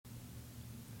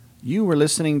You were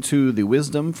listening to the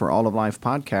Wisdom for All of Life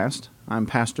podcast. I'm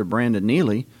Pastor Brandon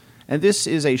Neely, and this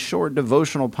is a short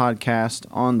devotional podcast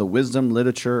on the wisdom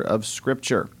literature of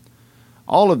Scripture.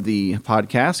 All of the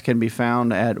podcasts can be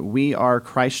found at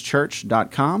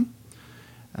wearechristchurch.com.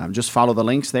 Just follow the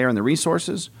links there in the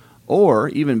resources, or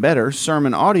even better,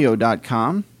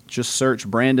 sermonaudio.com. Just search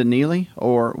Brandon Neely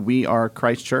or We Are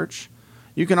Christ Church.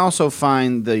 You can also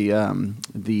find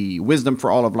the Wisdom for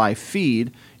All of Life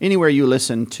feed anywhere you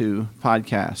listen to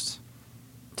podcasts.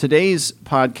 Today's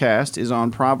podcast is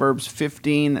on Proverbs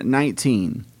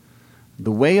 15:19.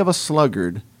 The way of a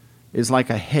sluggard is like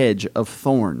a hedge of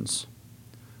thorns,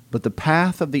 but the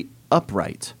path of the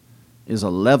upright is a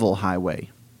level highway.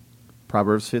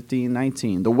 Proverbs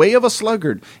 15:19. The way of a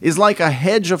sluggard is like a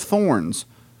hedge of thorns,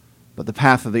 but the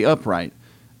path of the upright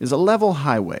is a level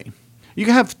highway. You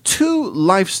can have two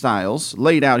lifestyles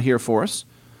laid out here for us: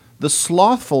 the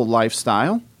slothful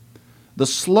lifestyle, the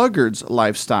sluggard's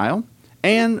lifestyle,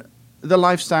 and the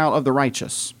lifestyle of the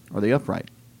righteous or the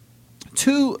upright.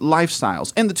 Two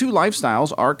lifestyles, and the two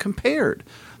lifestyles are compared.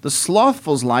 The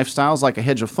slothful's lifestyle is like a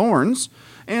hedge of thorns,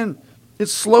 and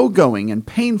it's slow-going and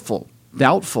painful,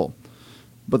 doubtful.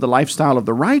 But the lifestyle of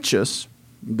the righteous,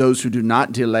 those who do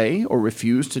not delay or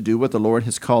refuse to do what the Lord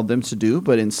has called them to do,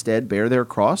 but instead bear their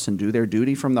cross and do their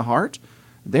duty from the heart,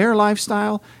 their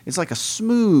lifestyle is like a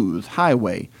smooth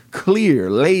highway, clear,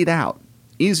 laid out,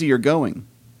 easier going.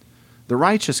 The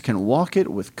righteous can walk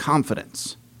it with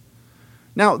confidence.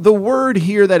 Now, the word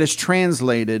here that is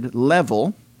translated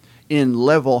level in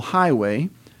level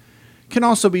highway can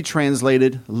also be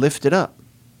translated lifted up.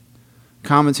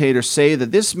 Commentators say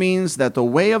that this means that the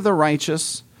way of the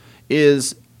righteous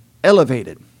is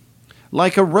elevated.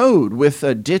 Like a road with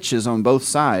ditches on both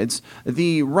sides,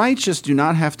 the righteous do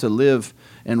not have to live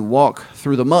and walk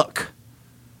through the muck.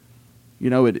 You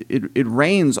know, it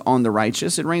rains on the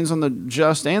righteous, it rains on the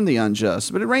just and the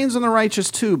unjust, but it rains on the righteous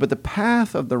too. But the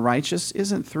path of the righteous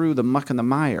isn't through the muck and the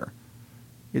mire.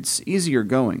 It's easier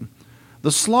going.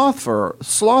 The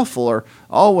slothful are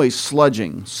always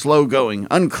sludging, slow going,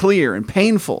 unclear, and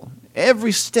painful.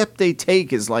 Every step they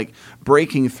take is like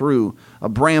breaking through a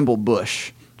bramble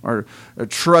bush or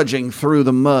trudging through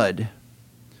the mud.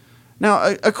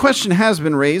 Now, a question has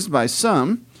been raised by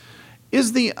some.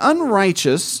 Is the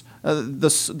unrighteous, the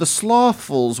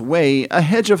slothful's way, a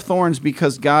hedge of thorns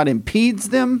because God impedes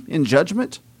them in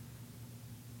judgment?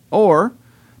 Or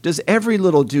does every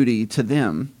little duty to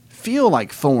them feel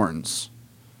like thorns?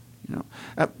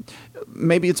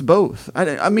 Maybe it's both.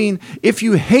 I mean, if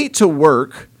you hate to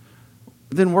work,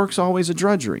 then work's always a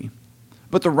drudgery.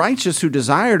 But the righteous who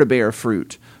desire to bear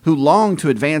fruit, who long to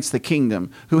advance the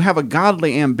kingdom, who have a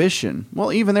godly ambition,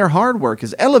 well, even their hard work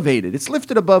is elevated. It's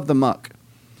lifted above the muck.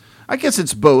 I guess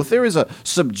it's both. There is a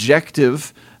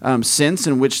subjective sense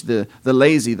in which the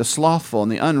lazy, the slothful,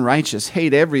 and the unrighteous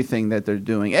hate everything that they're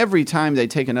doing. Every time they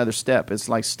take another step, it's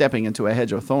like stepping into a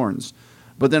hedge of thorns.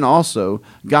 But then also,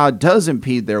 God does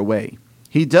impede their way.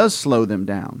 He does slow them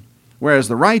down. Whereas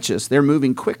the righteous, they're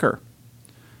moving quicker.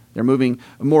 They're moving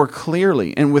more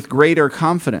clearly and with greater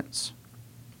confidence.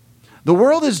 The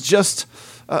world is just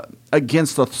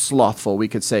against the slothful, we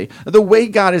could say. The way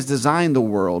God has designed the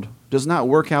world does not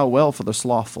work out well for the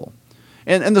slothful.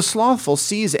 And the slothful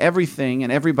sees everything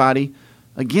and everybody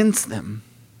against them.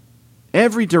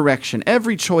 Every direction,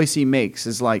 every choice he makes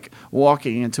is like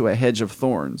walking into a hedge of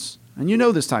thorns. And you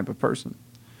know this type of person.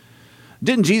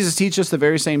 Didn't Jesus teach us the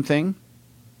very same thing?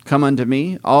 Come unto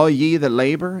me, all ye that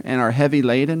labor and are heavy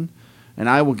laden, and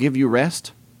I will give you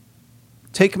rest.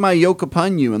 Take my yoke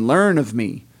upon you and learn of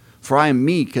me, for I am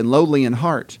meek and lowly in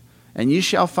heart, and ye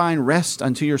shall find rest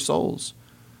unto your souls.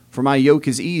 For my yoke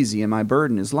is easy and my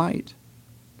burden is light.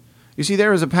 You see,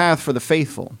 there is a path for the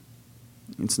faithful.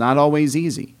 It's not always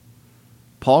easy.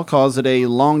 Paul calls it a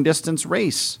long-distance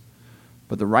race,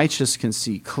 but the righteous can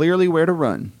see clearly where to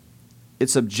run.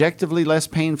 It's objectively less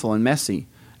painful and messy,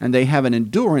 and they have an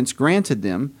endurance granted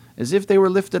them as if they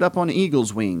were lifted up on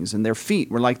eagle's wings, and their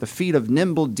feet were like the feet of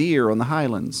nimble deer on the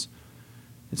highlands.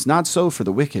 It's not so for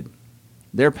the wicked.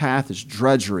 Their path is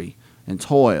drudgery and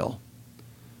toil.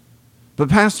 But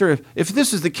Pastor, if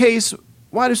this is the case,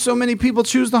 why do so many people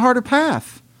choose the harder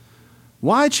path?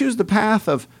 Why choose the path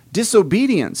of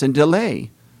disobedience and delay?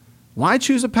 Why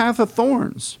choose a path of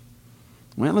thorns?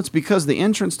 Well, it's because the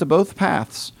entrance to both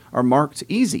paths are marked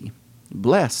easy,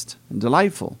 blessed, and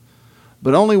delightful.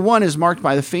 But only one is marked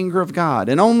by the finger of God,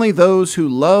 and only those who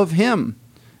love Him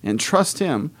and trust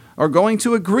Him are going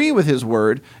to agree with His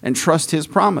word and trust His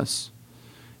promise.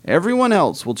 Everyone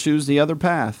else will choose the other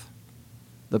path,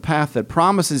 the path that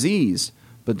promises ease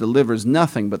but delivers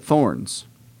nothing but thorns.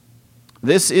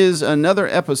 This is another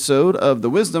episode of the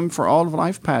Wisdom for All of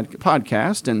Life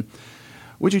podcast, and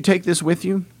would you take this with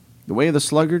you? The way of the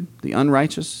sluggard, the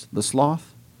unrighteous, the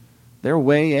sloth, their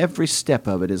way, every step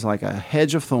of it is like a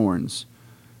hedge of thorns.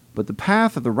 But the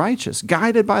path of the righteous,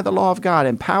 guided by the law of God,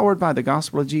 empowered by the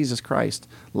gospel of Jesus Christ,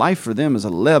 life for them is a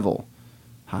level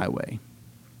highway.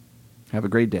 Have a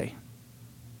great day.